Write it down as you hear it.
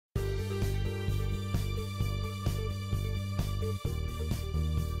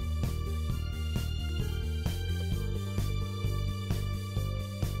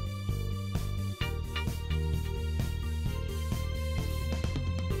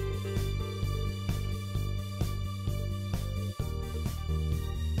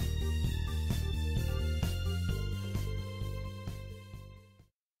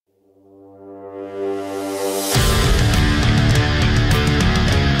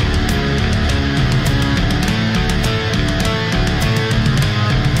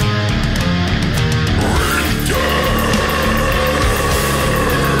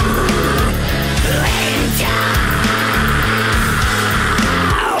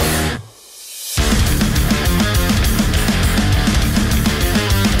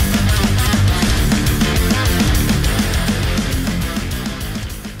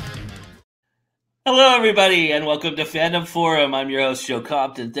Hello, everybody, and welcome to Fandom Forum. I'm your host, Joe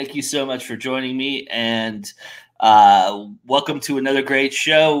Compton. Thank you so much for joining me, and welcome to another great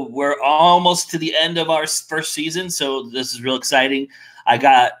show. We're almost to the end of our first season, so this is real exciting. I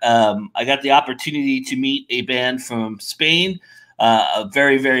got the opportunity to meet a band from Spain, a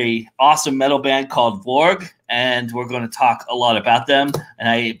very, very awesome metal band called WARG, and we're going to talk a lot about them. And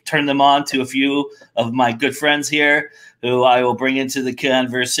I turned them on to a few of my good friends here, who I will bring into the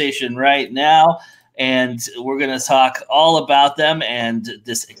conversation right now. And we're going to talk all about them and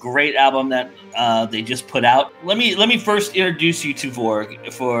this great album that they just put out. Let me first introduce you to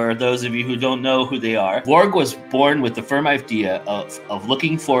WARG for those of you who don't know who they are. WARG was born with the firm idea of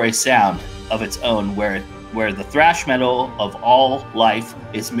looking for a sound of its own where the thrash metal of all life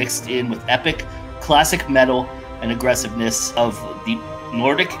is mixed in with epic, classic metal and aggressiveness of the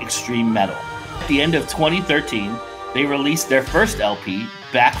Nordic extreme metal. At the end of 2013, they released their first LP,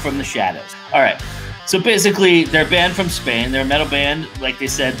 Back from the Shadows. All right, so basically, they're a band from Spain. They're a metal band. Like they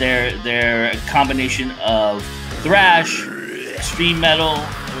said, they're a combination of thrash, extreme metal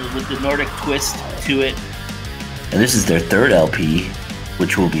with the Nordic twist to it. And this is their third LP,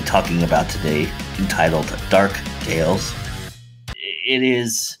 which we'll be talking about today, entitled Dark Tales. It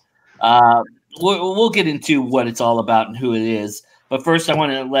is, we'll get into what it's all about and who it is. But first, I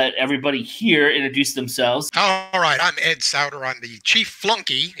want to let everybody here introduce themselves. All right, I'm Ed SOWDER. I'm the chief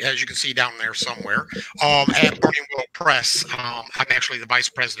flunky, as you can see down there somewhere, at Burning Willow Press. I'm actually the vice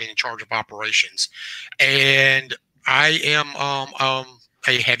president in charge of operations. And I am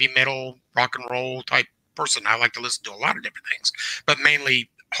a heavy metal, rock and roll type person. I like to listen to a lot of different things, but mainly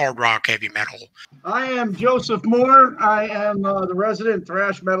hard rock, heavy metal. I am Joseph Moore. I am the resident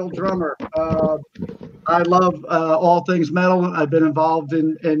thrash metal drummer. I love all things metal. I've been involved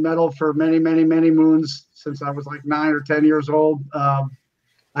in metal for many, many, many moons since I was like 9 or 10 years old. I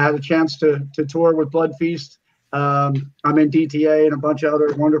had a chance to tour with Blood Feast. I'm in DTA and a bunch of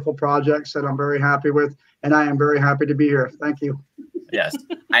other wonderful projects that I'm very happy with, and I am very happy to be here. Thank you. Yes,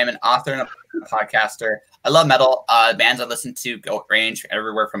 I am an author and a podcaster. I love metal. Bands I listen to go range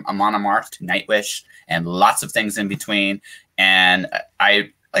everywhere from Amon Amarth to Nightwish and lots of things in between. And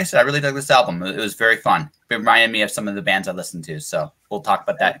like I said, I really dug this album. It was very fun. It reminded me of some of the bands I listened to. So we'll talk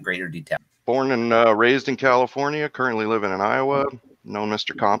about that in greater detail. Born and raised in California, currently living in Iowa. Known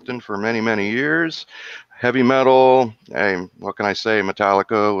Mr. Compton for many, many years. Heavy metal. Hey, what can I say?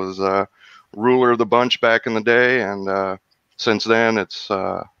 Metallica was ruler of the bunch back in the day. And since then, it's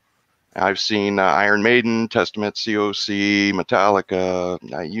I've seen Iron Maiden, Testament, COC,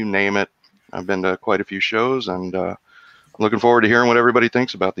 Metallica, you name it. I've been to quite a few shows, and looking forward to hearing what everybody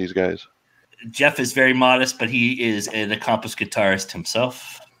thinks about these guys. Jeff is very modest, but he is an accomplished guitarist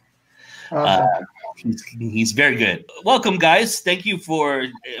himself. He's very good. Welcome, guys. Thank you for,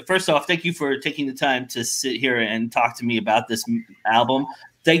 first off, thank you for taking the time to sit here and talk to me about this album.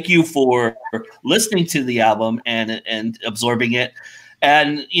 Thank you for listening to the album and absorbing it.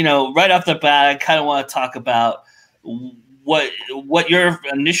 And, you know, right off the bat, I kind of want to talk about what your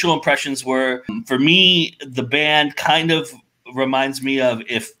initial impressions were. For me, the band kind of reminds me of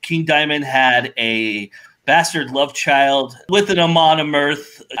if King Diamond had a bastard love child with an Amon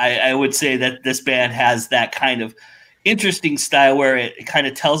Amarth. I would say that this band has that kind of interesting style where it kind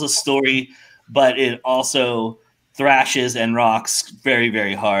of tells a story, but it also thrashes and rocks very,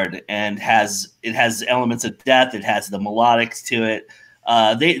 very hard, and it has elements of death. It has the melodics to it.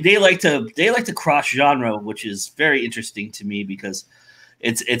 They like to cross genre, which is very interesting to me because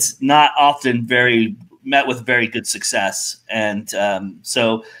it's not often met with very good success, and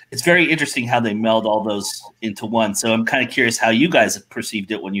so it's very interesting how they meld all those into one. So I'm kind of curious how you guys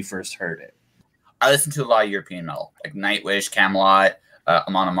perceived it when you first heard it. I listened to a lot of European metal, like Nightwish, Camelot,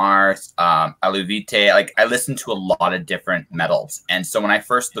 Amon Amarth, Aluvite. Like I listened to a lot of different metals, and so when I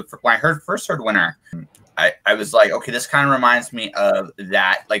first heard Winter, I was like, okay, this kind of reminds me of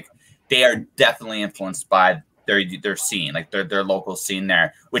that. Like they are definitely influenced by their scene, like their local scene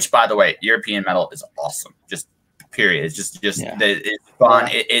there. Which, by the way, European metal is awesome. Just period. It's just yeah. It's fun.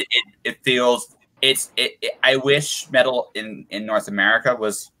 Yeah. It feels. I wish metal in North America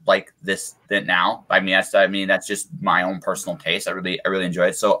was like this now. I mean that's just my own personal taste. I really enjoyed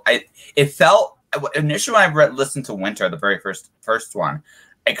it. So it felt initially when I listened to Winter, the very first one,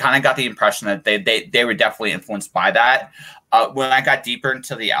 I kind of got the impression that they were definitely influenced by that. When I got deeper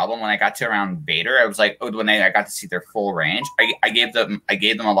into the album, when I got to around Vader, I was like, oh, when I got to see their full range, I gave them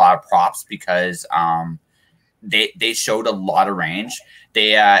a lot of props because they showed a lot of range.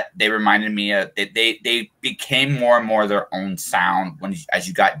 They reminded me of they became more and more their own sound as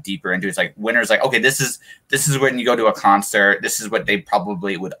you got deeper into it. It's like Winter's like, okay, this is when you go to a concert. This is what they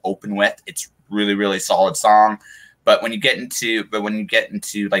probably would open with. It's really, really solid song. But when you get into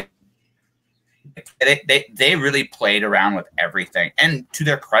like, they really played around with everything, and to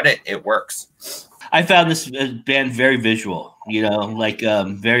their credit, it works. I found this band very visual, you know, like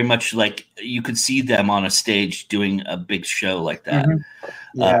very much like you could see them on a stage doing a big show like that.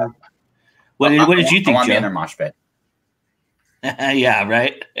 Yeah. What did you think, I want to be in Joe? their mosh pit. Yeah,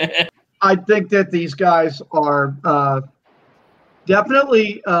 right. I think that these guys are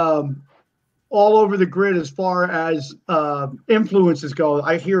definitely all over the grid as far as influences go.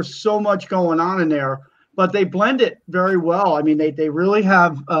 I hear so much going on in there, but they blend it very well. I mean, they really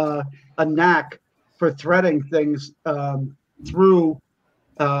have a knack for threading things through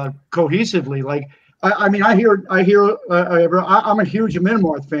cohesively. Like, I'm a huge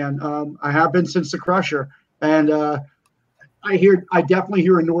Minimarth fan. I have been since the Crusher, and I definitely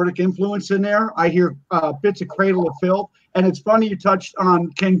hear a Nordic influence in there. I hear bits of Cradle of Filth. And it's funny you touched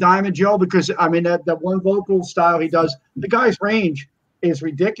on King Diamond, Joe, because I mean that one vocal style he does, the guy's range is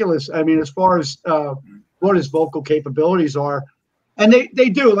ridiculous. I mean, as far as what his vocal capabilities are, and they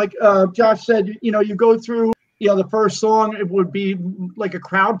do, like Josh said, you know, you go through, you know, the first song, it would be like a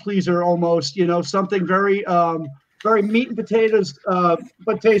crowd pleaser almost, you know, something very very meat and potatoes,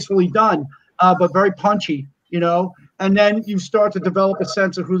 but tastefully done, but very punchy, you know. And then you start to develop a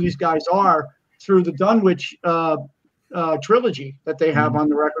sense of who these guys are through the Dunwich trilogy that they have on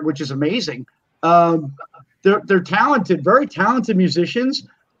the record, which is amazing. They're talented, very talented musicians,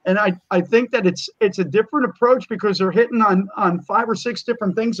 and I think that it's a different approach because they're hitting on 5 or 6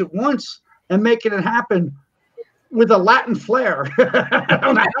 different things at once and making it happen with a Latin flair. I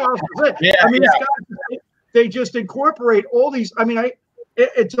don't know how else to say it. Yeah, I mean, guys, they just incorporate all these. I mean,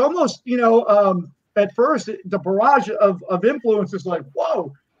 it's almost, you know, at first the barrage of influence is like,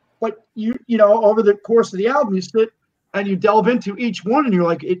 whoa, but you know, over the course of the album, you sit and you delve into each one, and you're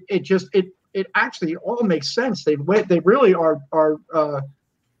like, it actually all makes sense. They really are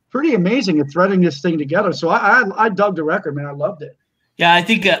pretty amazing at threading this thing together. So I dug the record, man. I loved it. Yeah, I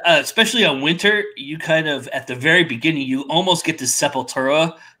think especially on Winter, you kind of at the very beginning, you almost get this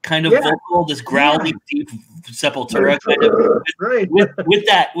Sepultura kind of vocal, this growly, deep Sepultura kind of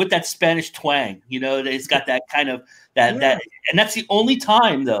with that Spanish twang. You know, it's got that kind of that, and that's the only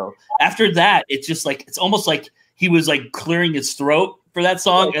time though. After that, it's just like it's almost like he was like clearing his throat for that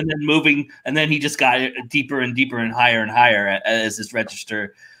song and then moving, and then he just got deeper and deeper and higher as this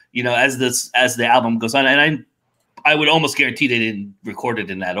register, you know, as the album goes on. And I would almost guarantee they didn't record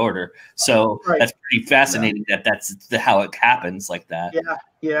it in that order. So that's pretty fascinating that's how it happens like that.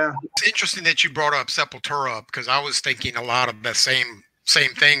 Yeah. It's interesting that you brought up Sepultura because I was thinking a lot of the same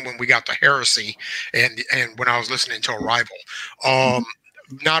thing when we got to Heresy and when I was listening to Arrival.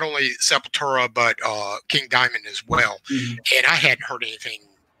 Not only Sepultura, but King Diamond as well. And I hadn't heard anything.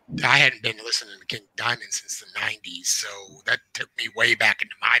 I hadn't been listening to King Diamond since the 90s, so that took me way back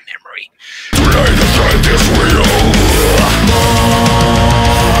into my memory. To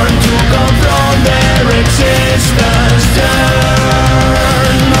come from their existence,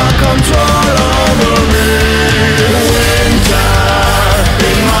 turn the control over me. Winter,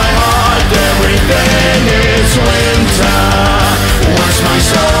 in my heart everything is winter. Watch my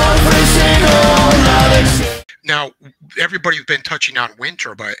soul freezing all that. Now, everybody's been touching on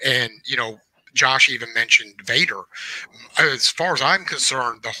Winter, and you know, Josh even mentioned Vader. As far as I'm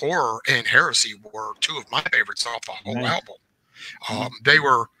concerned, the Horror and Heresy were 2 of my favorites off the whole album. They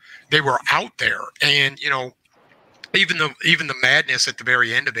were out there, and you know, even the madness at the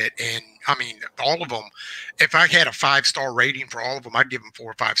very end of it, and I mean, all of them. If I had a 5-star rating for all of them, I'd give them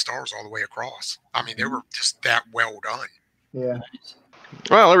 4 or 5 stars all the way across. I mean, they were just that well done. Yeah.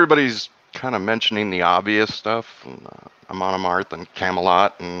 Well, everybody's kind of mentioning the obvious stuff, Amon Amarth and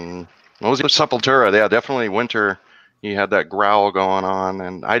Camelot, and what was it? Sepultura. Yeah, definitely Winter. He had that growl going on,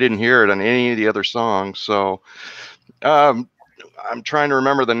 and I didn't hear it on any of the other songs. So I'm trying to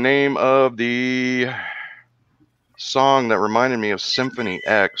remember the name of the song that reminded me of Symphony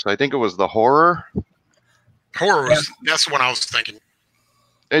X. I think it was the Horror. That's what I was thinking.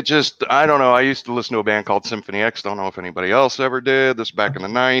 It just, I don't know. I used to listen to a band called Symphony X. Don't know if anybody else ever did. This back in the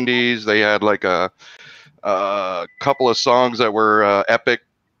 90s. They had like a couple of songs that were epic,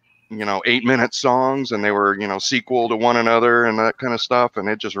 you know, 8-minute songs, and they were, you know, sequel to one another and that kind of stuff. And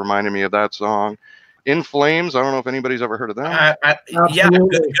it just reminded me of that song. In Flames. I don't know if anybody's ever heard of that. Yeah,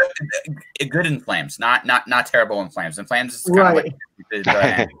 good In Flames, not terrible In Flames. In Flames is kind of like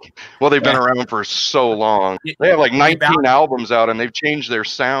well, they've been around for so long. They have like 19 albums out, and they've changed their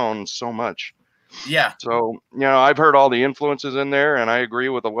sound so much. Yeah. So, you know, I've heard all the influences in there, and I agree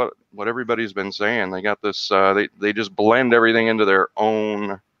with what everybody's been saying. They got this. They just blend everything into their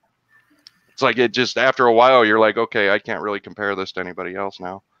own It's like it just after a while you're like, okay, I can't really compare this to anybody else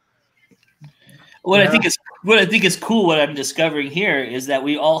now. What I think is cool, what I'm discovering here is that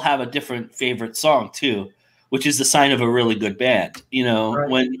we all have a different favorite song too, which is the sign of a really good band. You know,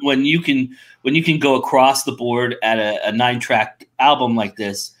 Right. when you can go across the board at a 9-track album like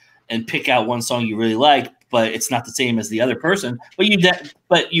this and pick out one song you really like, but it's not the same as the other person,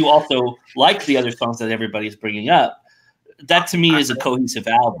 but you also like the other songs that everybody's bringing up. That to me is a cohesive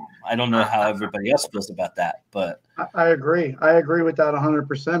album. I don't know how everybody else feels about that, but I agree. I agree with that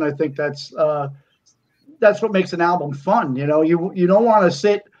 100%. I think that's what makes an album fun. You know, you don't want to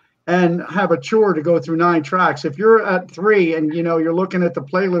sit and have a chore to go through 9 tracks. If you're at 3 and, you know, you're looking at the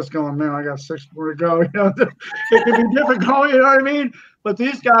playlist going, man, I got 6 more to go, you know, it can be difficult, you know what I mean? But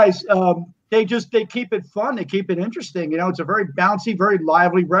these guys, they keep it fun. They keep it interesting. You know, it's a very bouncy, very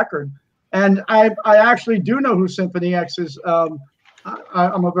lively record. And I actually do know who Symphony X is.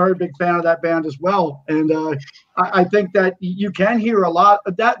 I'm a very big fan of that band as well. And I think that you can hear a lot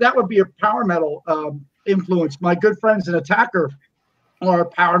of that would be a power metal influence. My good friends in Attacker are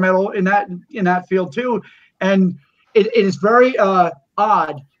power metal in that field too. And it is very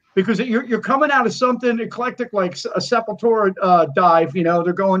odd because you're coming out of something eclectic like a Sepultura dive, you know,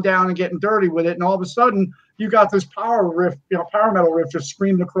 they're going down and getting dirty with it. And all of a sudden you got this power riff, you know, power metal riff just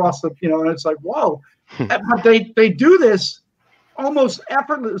screamed across the, you know, and it's like, whoa. But they do this almost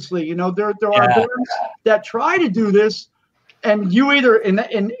effortlessly. You know, there are bands that try to do this, and you either in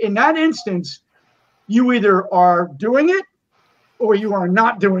that instance, you either are doing it or you are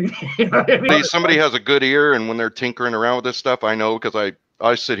not doing it. You know what I mean? Somebody has a good ear, and when they're tinkering around with this stuff, I know because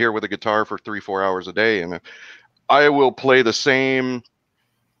I sit here with a guitar for 3-4 hours a day, and I will play the same.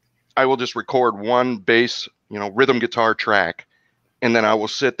 I will just record one bass, you know, rhythm guitar track, and then I will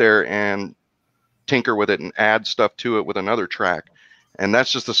sit there and tinker with it and add stuff to it with another track. And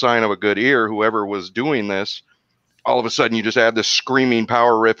that's just a sign of a good ear. Whoever was doing this, all of a sudden you just add this screaming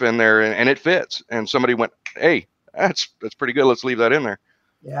power riff in there and it fits. And somebody went, hey, that's pretty good. Let's leave that in there.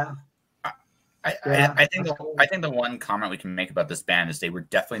 Yeah. I think the one comment we can make about this band is they were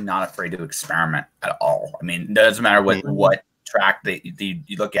definitely not afraid to experiment at all. I mean, it doesn't matter what track you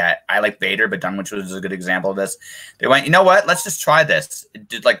look at. I like Vader, but Dunwich was a good example of this. They went, you know what? Let's just try this.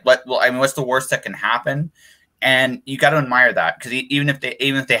 What's the worst that can happen? And you got to admire that, because even if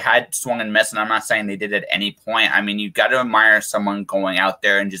they had swung and missed, and I'm not saying they did at any point. I mean, you got to admire someone going out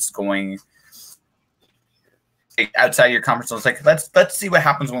there and just going outside your comfort zone. It's like let's see what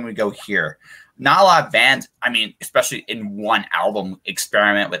happens when we go here. Not a lot of bands, I mean, especially in one album,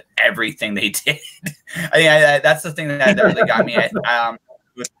 experiment with everything they did. I mean, that's the thing that really got me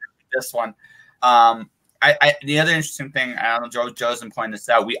with this one. The other interesting thing, I don't know, Joe's been pointing this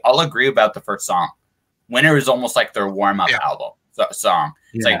out, we all agree about the first song. Winter is almost like their warm-up album song.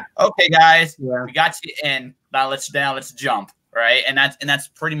 It's like, okay, guys, we got you in. Now let's jump, right? And that's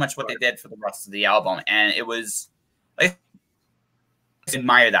pretty much what they did for the rest of the album. And it was like, I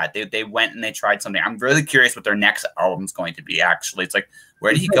admire that they went and they tried something. I'm really curious what their next album's going to be. Actually, it's like,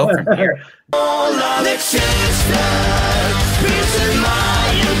 where did he go from here? All of existence, peace in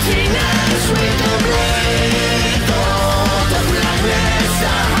my emptiness, with the great thought of blackness,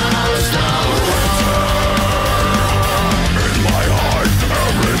 the house, the world. In my heart,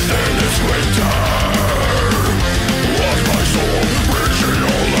 everything is winter. Was my soul reaching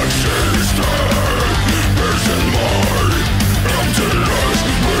all existence? Peace in my emptiness,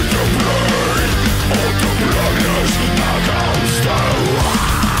 with the blade of the blackness, the house, the world.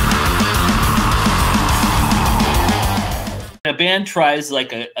 A band tries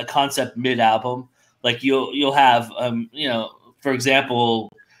like a concept mid-album, like you'll have you know, for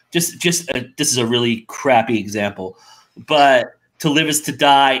example, this is a really crappy example, but To Live Is to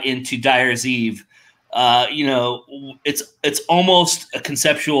Die into Dyer's Eve, you know, it's almost a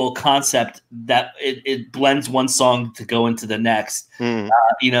conceptual concept that it blends one song to go into the next,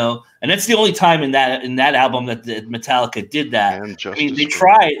 you know, and that's the only time in that album that Metallica did that. I mean, they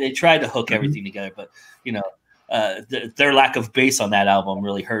tried to hook everything together, but you know, their lack of bass on that album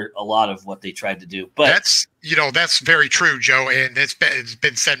really hurt a lot of what they tried to do. But that's very true, Joe, and it's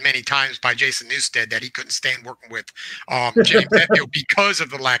been said many times by Jason Newsted that he couldn't stand working with James Hetfield because of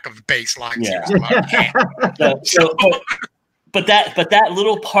the lack of bass lines. Yeah. But that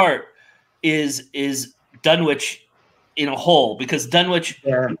little part is Dunwich in a whole, because Dunwich,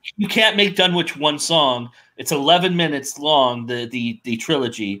 you can't make Dunwich one song. It's 11 minutes long, the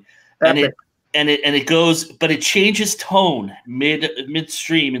trilogy, and it goes, but it changes tone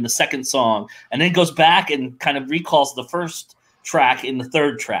midstream in the second song, and then it goes back and kind of recalls the first track in the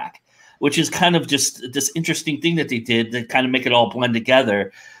third track, which is kind of just this interesting thing that they did to kind of make it all blend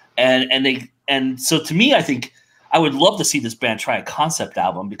together. And so to me, I think I would love to see this band try a concept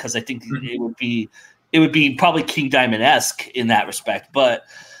album, because I think it would be probably King Diamond-esque in that respect, but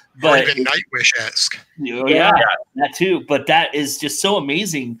even Nightwish-esque. Yeah, that too. But that is just so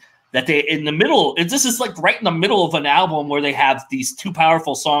amazing that they in the middle. This is like right in the middle of an album where they have these two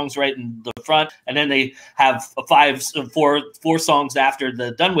powerful songs right in the front, and then they have four songs after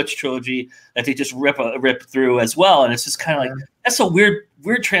the Dunwich trilogy that they just rip through as well. And it's just kind of like, that's a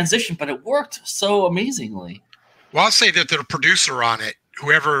weird transition, but it worked so amazingly. Well, I'll say that the producer on it,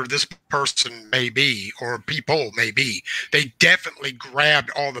 whoever this person may be or people may be, they definitely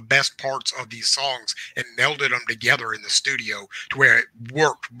grabbed all the best parts of these songs and melded them together in the studio to where it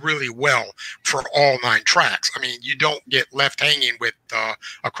worked really well for all 9 tracks. I mean, you don't get left hanging with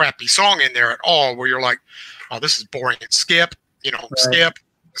a crappy song in there at all, where you're like, oh, this is boring, and skip. Skip.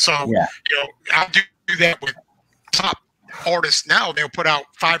 So, I do that with top artists now. They'll put out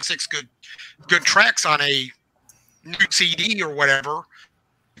 5, 6 good tracks on a new CD or whatever.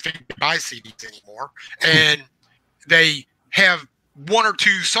 If you can buy CDs anymore, and they have 1 or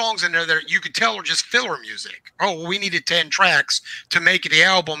 2 songs in there that you could tell are just filler music. Oh, well, we needed 10 tracks to make the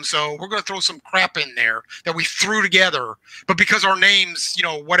album, so we're going to throw some crap in there that we threw together. But because our names,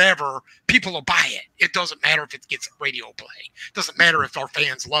 whatever, people will buy it. It doesn't matter if it gets radio play. It doesn't matter if our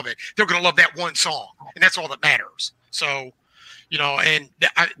fans love it. They're going to love that one song, and that's all that matters. So, and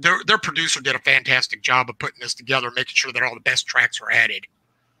their producer did a fantastic job of putting this together, making sure that all the best tracks were added.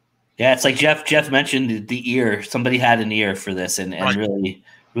 Yeah, it's like Jeff mentioned the ear. Somebody had an ear for this, and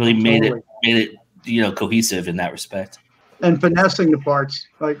really made it cohesive in that respect. And finessing the parts,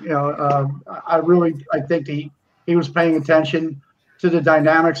 like I think he was paying attention to the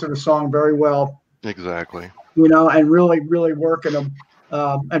dynamics of the song very well. Exactly. And really working them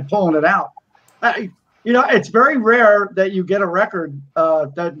and pulling it out. It's very rare that you get a record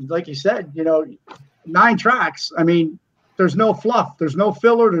that, like you said, 9 tracks. I mean, there's no fluff, there's no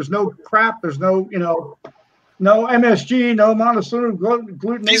filler, there's no crap, there's no no MSG, no monosodium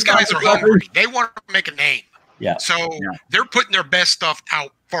gluten. These guys are hungry. They want to make a name. Yeah. So they're putting their best stuff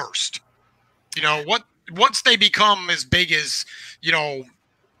out first. Once they become as big as if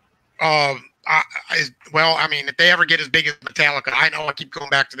they ever get as big as Metallica, I know I keep going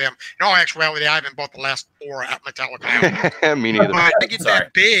back to them. In all actuality, I haven't bought the last 4 Metallica albums. Me neither. But if they get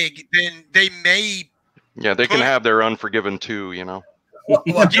that big, then they may. Yeah, they can have their Unforgiven too, Well,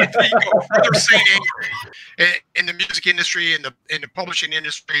 there you go. They're saying in the music industry, in the publishing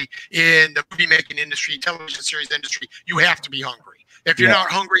industry, in the movie making industry, television series industry, you have to be hungry. If you're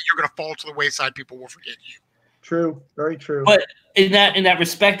not hungry, you're going to fall to the wayside. People will forget you. True, very true. But in that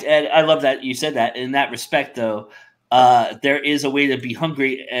respect, Ed, I love that you said that. In that respect, though, there is a way to be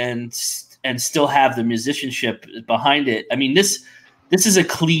hungry and still have the musicianship behind it. I mean, this is a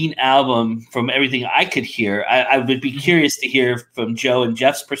clean album from everything I could hear. I would be curious to hear from Joe and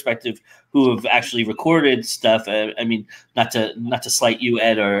Jeff's perspective, who have actually recorded stuff. I mean, not to slight you,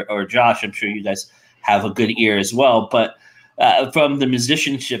 Ed, or Josh. I'm sure you guys have a good ear as well. But from the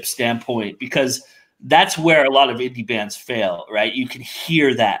musicianship standpoint, because that's where a lot of indie bands fail, right? You can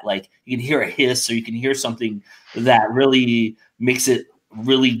hear that, like you can hear a hiss, or you can hear something that really makes it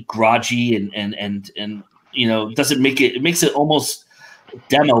really grudgy and doesn't make it. It makes it almost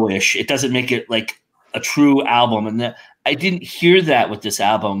demo-ish. It doesn't make it like a true album, and I didn't hear that with this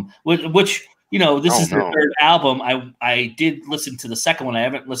album. Which this is their 3rd album. I did listen to the second one. I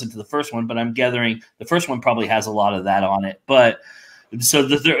haven't listened to the first one, but I'm gathering the first one probably has a lot of that on it. But so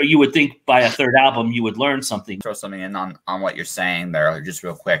you would think by a 3rd album you would learn something. Throw something in on what you're saying there, just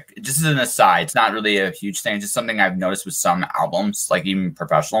real quick. Just as an aside, it's not really a huge thing. It's just something I've noticed with some albums, like even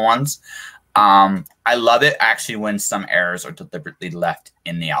professional ones. I love it actually when some errors are deliberately left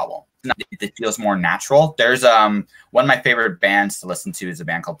in the album. It feels more natural. There's one of my favorite bands to listen to is a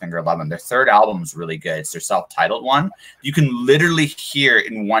band called Finger 11. Their 3rd album is really good. It's their self-titled one. You can literally hear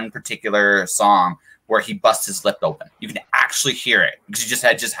in one particular song where he busts his lip open. You can actually hear it because you just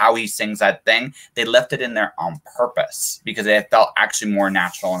had how he sings that thing. They left it in there on purpose because it felt actually more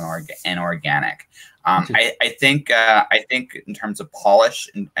natural and organic. I think in terms of polish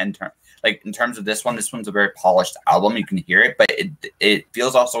and in terms of this one's a very polished album. You can hear it, but it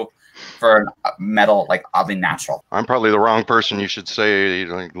feels also for metal like oddly natural. I'm probably the wrong person. You should say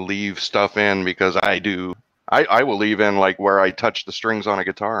leave stuff in, because I do. I will leave in like where I touch the strings on a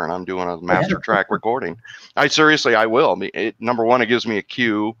guitar and I'm doing a master track recording. I will. Number one, it gives me a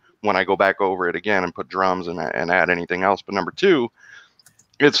cue when I go back over it again and put drums and add anything else. But number 2,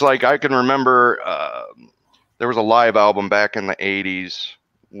 it's like I can remember there was a live album back in the 80s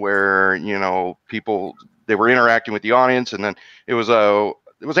where people, they were interacting with the audience, and then it was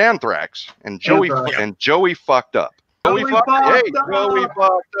it was Anthrax, and Joey fucked up. Joey fucked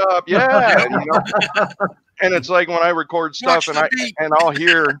up. Yeah. And it's like when I record stuff and I'll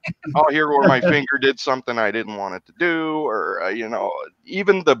hear where my finger did something I didn't want it to do, or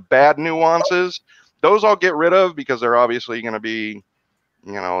even the bad nuances, those I'll get rid of because they're obviously going to be,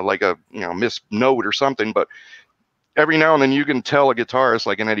 like a missed note or something. But every now and then you can tell a guitarist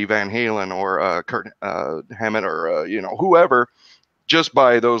like an Eddie Van Halen or Kurt Hammett or whoever, just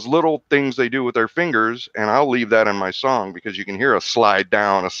by those little things they do with their fingers, and I'll leave that in my song because you can hear a slide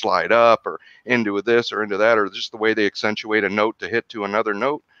down, a slide up, or into this or into that, or just the way they accentuate a note to hit to another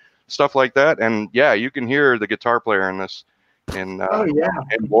note, stuff like that. And yeah, you can hear the guitar player in this, and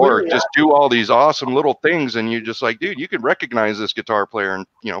WARG just do all these awesome little things, and you just like, dude, you can recognize this guitar player in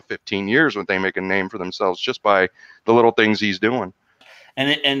 15 years when they make a name for themselves just by the little things he's doing.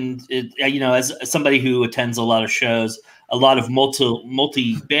 And as somebody who attends a lot of shows, a lot of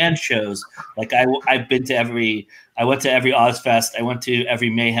multi-band shows, like I went to every Ozfest, I went to every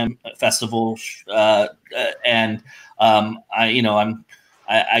Mayhem festival, and I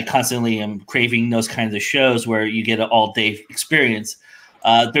constantly am craving those kinds of shows where you get an all-day experience.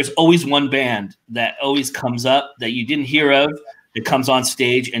 There's always one band that always comes up that you didn't hear of, that comes on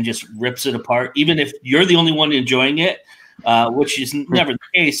stage and just rips it apart, even if you're the only one enjoying it. Which is never the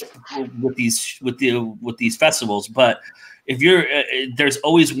case with these festivals. But if you're there's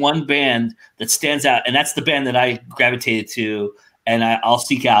always one band that stands out, and that's the band that I gravitated to, and I'll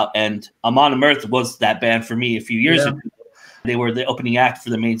seek out. And Amon Amarth was that band for me a few years ago. They were the opening act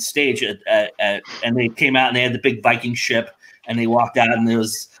for the main stage, and they came out and they had the big Viking ship, and they walked out, and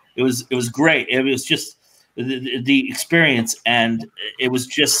it was great. It was just the experience, and it was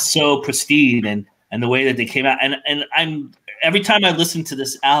just so pristine, and the way that they came out. And I'm every time I listen to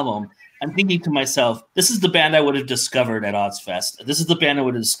this album, I'm thinking to myself, this is the band I would have discovered at Ozfest. This is the band I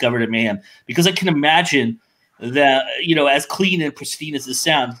would have discovered at Mayhem, because I can imagine that, as clean and pristine as the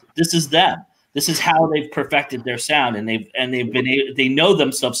sound, this is them. This is how they've perfected their sound, and they know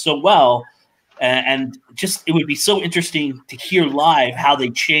themselves so well. And just, it would be so interesting to hear live how they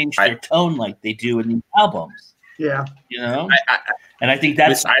change their tone like they do in these albums. Yeah. And I think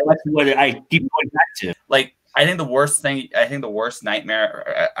that's what I keep going back to. Like, I think the worst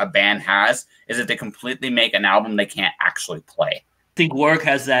nightmare a band has is that they completely make an album they can't actually play. I think WARG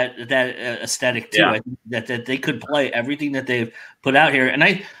has that aesthetic too. Yeah. I think that they could play everything that they've put out here, and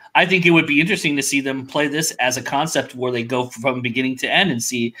I think it would be interesting to see them play this as a concept where they go from beginning to end and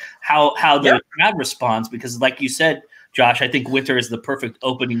see how the crowd responds. Because, like you said, Josh, I think Winter is the perfect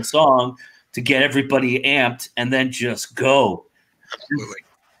opening song to get everybody amped and then just go. Absolutely.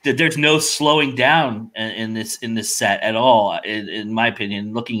 There's no slowing down in this set at all, in my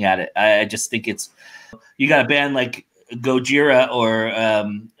opinion. Looking at it, I just think you got a band like Gojira or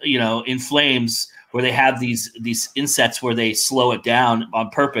In Flames, where they have these insets where they slow it down on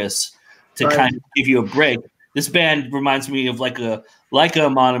purpose to kind of give you a break. This band reminds me of like a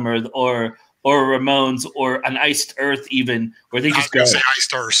Monomer or Ramones or an Iced Earth, even, where they just go. Say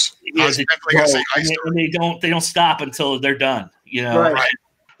Iced Earth. Yeah, and they don't stop until they're done. Right.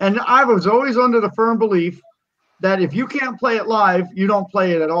 And I was always under the firm belief that if you can't play it live, you don't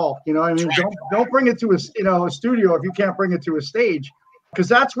play it at all. Don't bring it to a studio if you can't bring it to a stage, because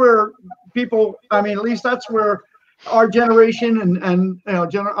that's where people. I mean, at least that's where our generation and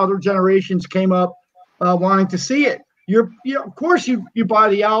other generations came up wanting to see it. Of course you buy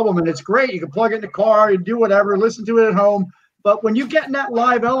the album and it's great. You can plug it in the car, you do whatever, listen to it at home. But when you get in that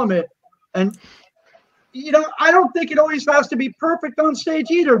live element, and I don't think it always has to be perfect on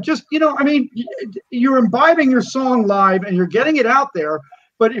stage either. Just, you're imbibing your song live and you're getting it out there.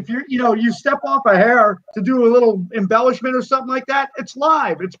 But if you step off a hair to do a little embellishment or something like that, it's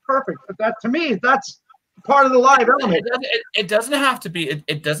live. It's perfect. But that, to me, that's part of the live element. It doesn't have to be.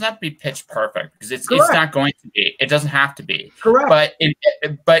 It doesn't have to be pitch perfect, because it's not going to be. It doesn't have to be. Correct.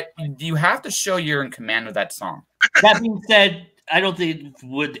 But you have to show you're in command of that song. That being said, I don't think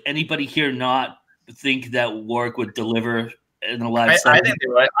would anybody here not think that WARG would deliver in a live setting. I think they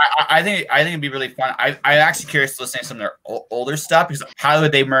would. I think it'd be really fun. I'm actually curious to listen to some of their older stuff, because how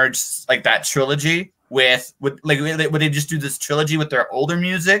would they merge like that trilogy with would they just do this trilogy with their older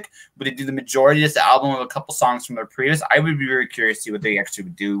music? Would they do the majority of this album with a couple songs from their previous? I would be very curious to see what they actually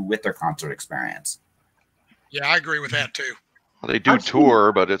would do with their concert experience. Yeah, I agree with that too. Well, they do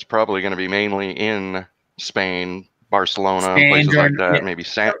tour, but it's probably going to be mainly in Spain, Barcelona, places like that. Maybe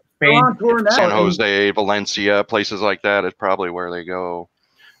San Jose, Valencia, places like that is probably where they go.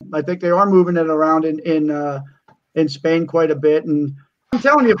 I think they are moving it around in Spain quite a bit. And I'm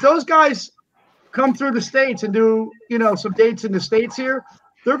telling you, if those guys come through the States and do some dates in the States here,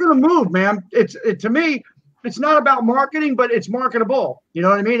 they're going to move, man. To me, it's not about marketing, but it's marketable. You know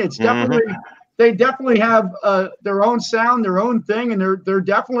what I mean? It's definitely they definitely have their own sound, their own thing, and they're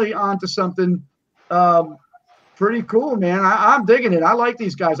definitely onto something pretty cool, man. I'm digging it. I like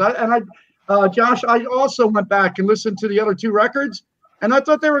these guys. Josh, I also went back and listened to the other 2 records, and I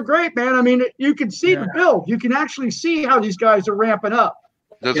thought they were great, man. I mean, you can see the build. You can actually see how these guys are ramping up.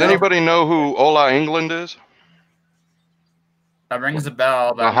 Does anybody know who Ola England is? That rings a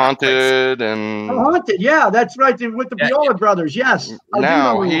bell. The Haunted and Haunted, yeah, that's right. With the Viola brothers, yes.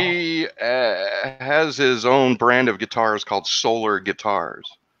 Now he has his own brand of guitars called Solar Guitars,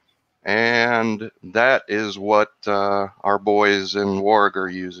 and that is what our boys in WARG are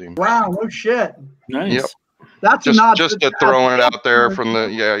using. Wow, no shit. Nice. Yep. That's just throwing it out there from the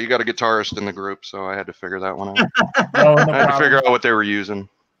you got a guitarist in the group, so I had to figure that one out. No I had to figure out what they were using.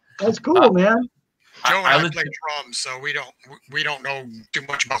 That's cool, man. Joe and I play drums, so we don't know too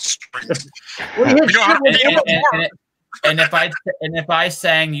much about strings. And if I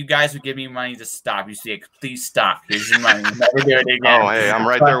sang, you guys would give me money to stop. You see, please stop. Here's your money. Never do it again. Oh, hey, I'm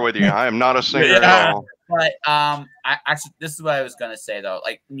right there with you. I am not a singer at all. But actually, this is what I was gonna say though.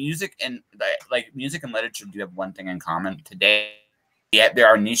 Like music and literature do have one thing in common today. Yet there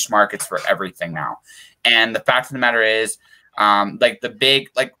are niche markets for everything now, and the fact of the matter is,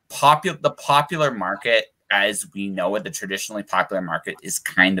 the popular market as we know it, the traditionally popular market is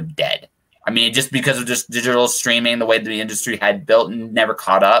kind of dead. I mean, just because of just digital streaming, the way the industry had built and never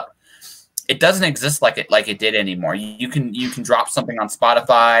caught up, it doesn't exist like it did anymore. You can drop something on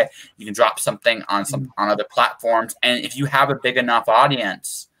Spotify, you can drop something on other platforms, and if you have a big enough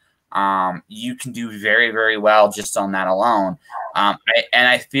audience, you can do very, very well just on that alone.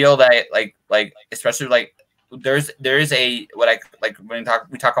 I feel that especially there's a when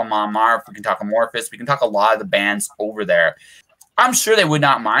we talk on Marv, we can talk Amorphous, we can talk a lot of the bands over there. I'm sure they would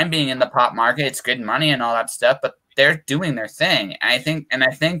not mind being in the pop market. It's good money and all that stuff, but they're doing their thing. And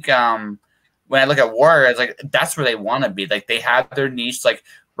I think when I look at WARG, it's like that's where they want to be. Like they have their niche. Like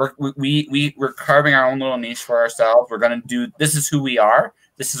we're carving our own little niche for ourselves. We're gonna do. This is who we are.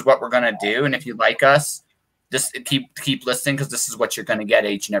 This is what we're gonna do. And if you like us, just keep listening because this is what you're gonna get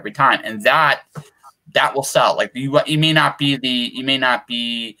each and every time. And that will sell. Like you may not be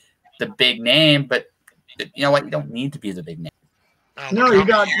the big name, but you know what? You don't need to be the big name. No, you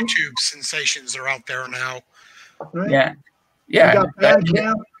got YouTube sensations are out there now. Right? Yeah.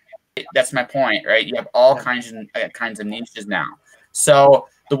 That's my point, right? You have all kinds of niches now. So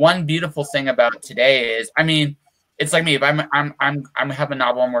the one beautiful thing about today is, I mean, it's like me. If I have a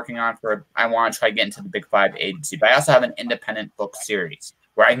novel I'm working on I want to try to get into the Big 5 agency, but I also have an independent book series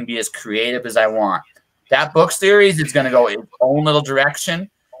where I can be as creative as I want. That book series is going to go its own little direction,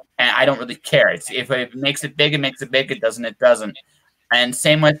 and I don't really care. If it makes it big, it makes it big. It doesn't, it doesn't. And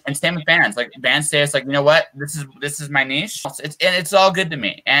same with bands. Like bands say, it's like, you know what, this is my niche. It's all good to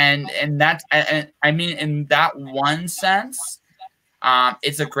me. And I mean, in that one sense,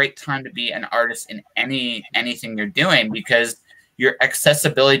 it's a great time to be an artist in anything you're doing because your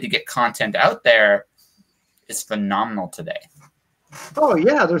accessibility to get content out there is phenomenal today. Oh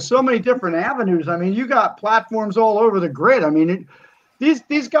yeah, there's so many different avenues. I mean, you got platforms all over the grid. I mean,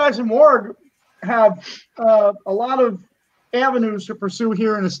 these guys in WARG have a lot of avenues to pursue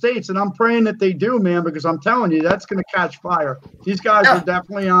here in the States, and I'm praying that they do, man, because I'm telling you, that's going to catch fire. These guys are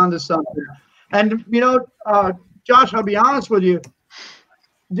definitely onto something. And you know, Josh, I'll be honest with you.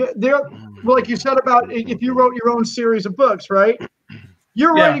 They're like you said about if you wrote your own series of books, right?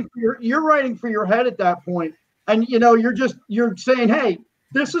 You're writing for your head at that point, and you know you're saying, hey,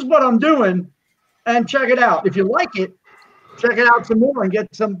 this is what I'm doing, and check it out. If you like it, check it out some more and get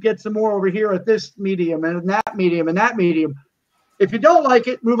some more over here at this medium and that medium and that medium. If you don't like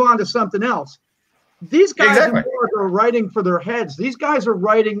it, move on to something else. These guys are writing for their heads. These guys are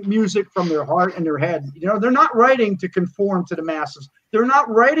writing music from their heart and their head. You know, they're not writing to conform to the masses. They're not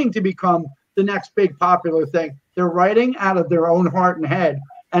writing to become the next big popular thing. They're writing out of their own heart and head,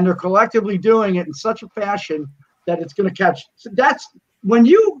 and they're collectively doing it in such a fashion that it's going to catch. So that's when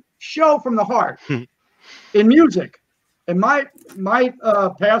you show from the heart in music. And my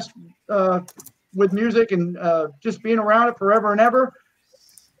past with music and just being around it forever and ever,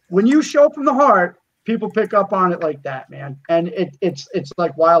 when you show from the heart, people pick up on it like that, man. And it's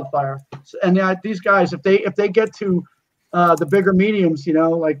like wildfire. And these guys, if they get to the bigger mediums, you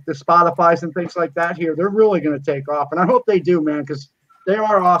know, like the Spotifys and things like that here, they're really going to take off. And I hope they do, man, because they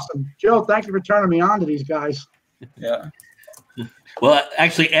are awesome. Joe, thank you for turning me on to these guys. Yeah. Well,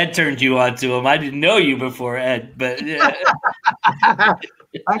 actually, Ed turned you on to him. I didn't know you before, Ed, but thank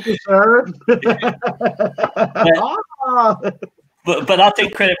you, sir. but I'll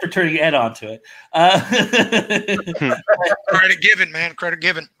take credit for turning Ed onto it. Credit given, man. Credit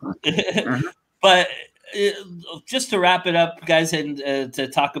given. But just to wrap it up, guys, and to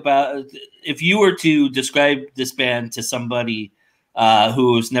talk about, if you were to describe this band to somebody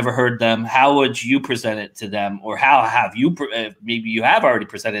who's never heard them, how would you present it to them? Or how have you, maybe you have already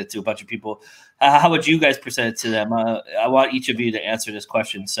presented it to a bunch of people, how would you guys present it to them? I want each of you to answer this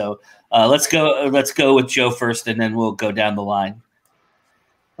question. So let's go with Joe first, and then we'll go down the line.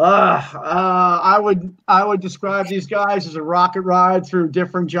 I would describe these guys as a rocket ride through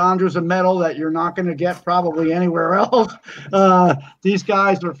different genres of metal that you're not going to get probably anywhere else. These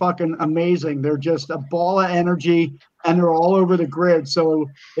guys are fucking amazing. They're just a ball of energy, and they're all over the grid. So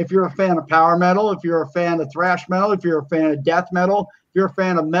if you're a fan of power metal, if you're a fan of thrash metal, if you're a fan of death metal, if you're a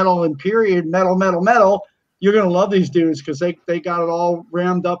fan of metal and period metal, you're going to love these dudes because they got it all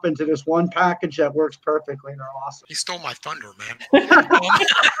rammed up into this one package that works perfectly. They're awesome. He stole my thunder, man.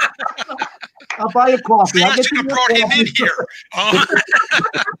 I'll buy you coffee. See, I should have brought him in here.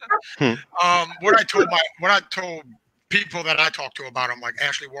 What I told people that I talked to about him, like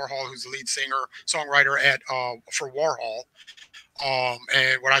Ashley Warhol, who's the lead singer, songwriter at for Warhol,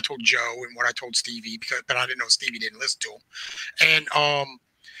 and what I told Joe and what I told Stevie, but I didn't know Stevie didn't listen to him,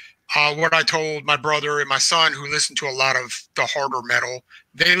 and what I told my brother and my son, who listen to a lot of the harder metal,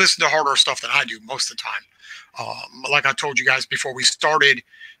 they listen to harder stuff than I do most of the time. Like I told you guys before we started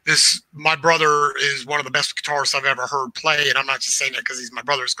this, my brother is one of the best guitarists I've ever heard play, and I'm not just saying that because he's my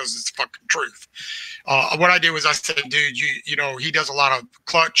brother, it's because it's the fucking truth. What I did was I said, dude, you know, he does a lot of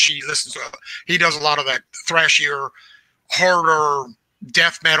clutch. He does a lot of that thrashier, harder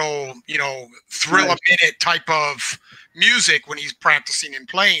death metal, you know, thrill a minute type of music when he's practicing and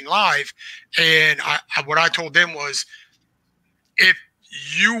playing live. And what I told them was, if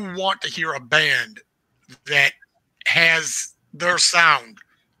you want to hear a band that has their sound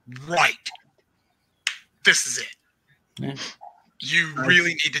right, this is it. Yeah. You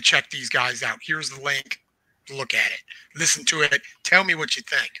really need to check these guys out. Here's the link. Look at it. Listen to it. Tell me what you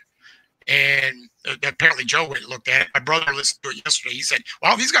think. And apparently Joe went and looked at it. My brother listened to it yesterday. He said,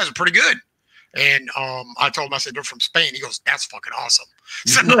 wow, these guys are pretty good. And I told him, I said, they're from Spain. He goes, that's fucking awesome.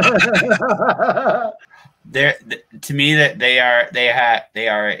 To me, that they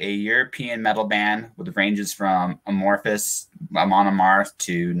are a European metal band with ranges from Amorphous, Amon Amarth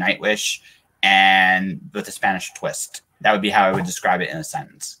to Nightwish, and with a Spanish twist. That would be how I would describe it in a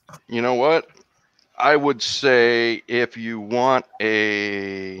sentence. You know what? I would say if you want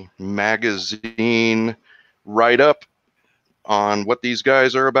a magazine write-up on what these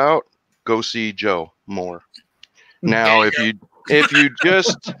guys are about, go see Joe more. Now, if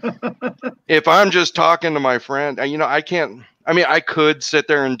I'm just talking to my friend, you know, I could sit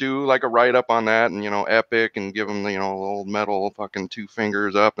there and do like a write-up on that and, you know, epic and give them, you know, old metal fucking 2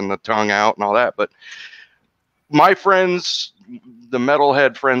 fingers up and the tongue out and all that. But my friends, the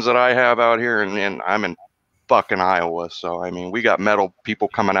metalhead friends that I have out here, and I'm in fucking Iowa, so I mean, we got metal people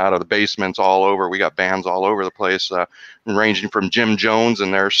coming out of the basements all over. We got bands all over the place, ranging from Jim Jones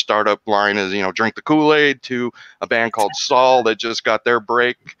and their startup line is, you know, Drink the Kool-Aid, to a band called Saul that just got their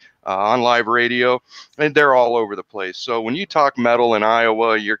break on live radio, and they're all over the place. So when you talk metal in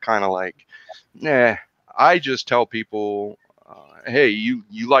Iowa, you're kind of like, nah. I just tell people, hey, you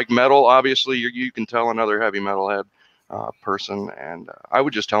like metal, obviously you can tell another heavy metalhead person, and I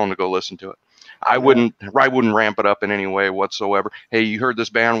would just tell them to go listen to it. I wouldn't ramp it up in any way whatsoever. Hey, you heard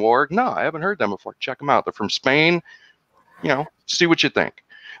this band WARG? No, I haven't heard them before. Check them out. They're from Spain. You know, see what you think.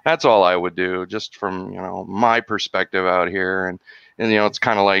 That's all I would do, just from, you know, my perspective out here. And you know, it's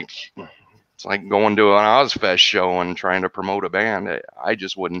kind of like, it's like going to an Ozfest show and trying to promote a band. I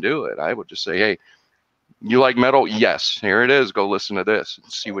just wouldn't do it. I would just say, hey, you like metal? Yes, here it is. Go listen to this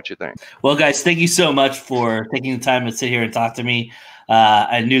and see what you think. Well, guys, thank you so much for taking the time to sit here and talk to me.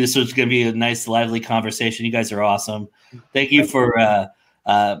 I knew this was going to be a nice, lively conversation. You guys are awesome. Thank you for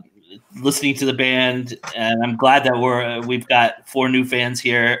listening to the band, and I'm glad that we've got 4 new fans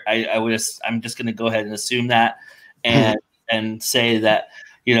here. I'm just going to go ahead and assume that, and say that,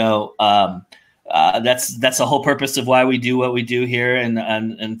 you know, that's the whole purpose of why we do what we do here,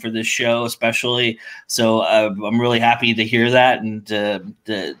 and for this show especially. So I'm really happy to hear that, and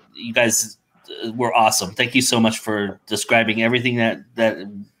you guys were awesome. Thank you so much for describing everything that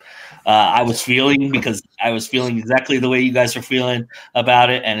I was feeling, because I was feeling exactly the way you guys are feeling about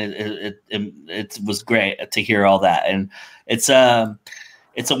it, and it was great to hear all that. And it's a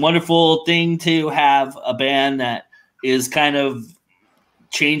wonderful thing to have a band that is kind of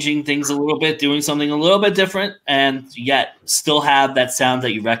changing things a little bit, doing something a little bit different, and yet still have that sound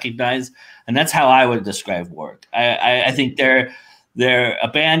that you recognize. And that's how I would describe WARG. I think they're They're a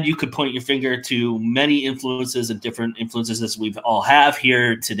band you could point your finger to many influences and different influences as we've all have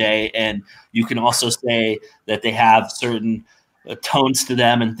here today. And you can also say that they have certain tones to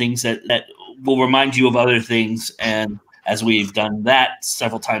them and things that will remind you of other things. And as we've done that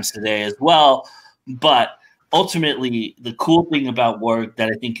several times today as well. But ultimately, the cool thing about WARG that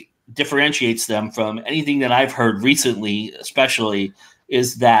I think differentiates them from anything that I've heard recently, especially,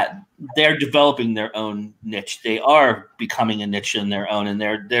 is that they're developing their own niche. They are becoming a niche in their own, and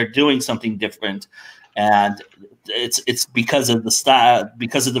they're doing something different. And it's because of the style,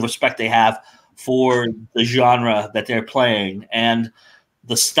 because of the respect they have for the genre that they're playing and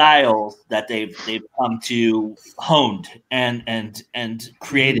the styles that they've come to honed and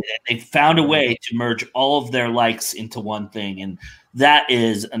created. They found a way to merge all of their likes into one thing, and that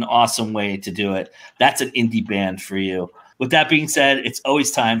is an awesome way to do it. That's an indie band for you. With that being said, it's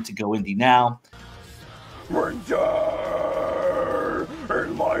always time to go indie now. Winter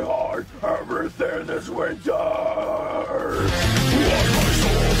in my heart, everything is winter.